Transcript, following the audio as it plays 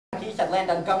piece, I'd land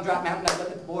on Gumdrop Mountain, I'd look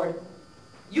at the board.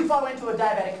 You fall into a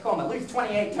diabetic coma, lose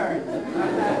 28 turns.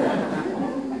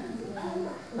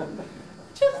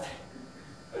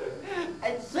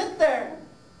 I'd sit there,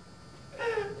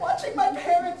 watching my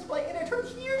parents play, and it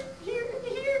hurts here, here,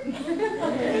 here.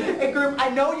 Hey group, I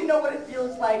know you know what it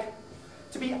feels like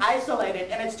to be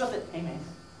isolated, and it's just a, hey man,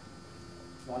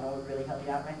 you wanna know what would really help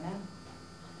you out right now?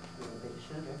 A little bit of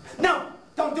sugar. No!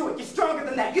 Don't do it, you're stronger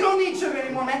than that. You don't need sugar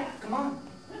anymore, man. Come on.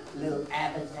 A little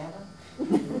Abba-Zaba.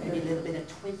 Maybe a little bit of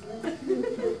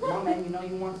Twizzlers. Come on, man, you know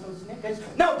you want some Snickers.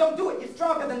 No, don't do it, you're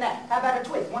stronger than that. How about a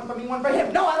twist? One for me, one for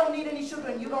him. No, I don't need any sugar,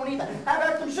 and you don't either. How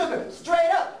about some sugar? Straight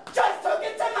up. Just took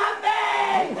it to my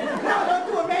face! No,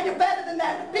 don't do it, man, you're better than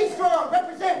that. Be strong,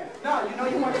 represent. No, you know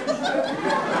you want some sugar?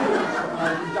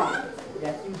 No, you don't.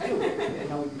 Yes, you do.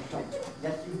 No, you don't.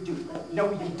 Yes, you do.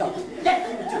 No, you don't. Yes,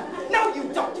 you do. No,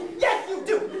 you don't. Yes, you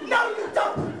do. No, you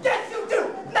don't. Yes, you do.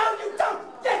 No, you don't.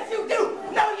 Yes, you do.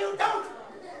 No, you don't.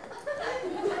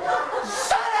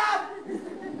 Shut up!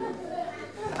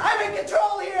 I'm in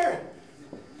control here.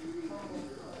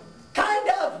 Kind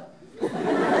of.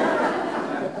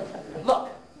 Look,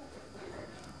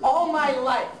 all my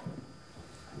life,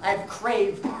 I've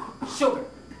craved sugar.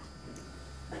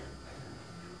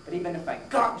 But even if I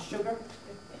got sugar,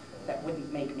 that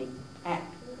wouldn't make me happy.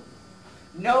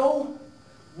 No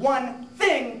one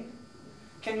thing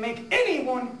can make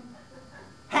anyone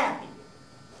happy.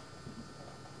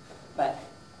 But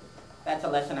that's a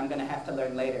lesson I'm going to have to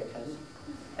learn later, because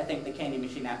I think the candy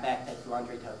machine out back takes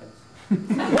laundry tokens.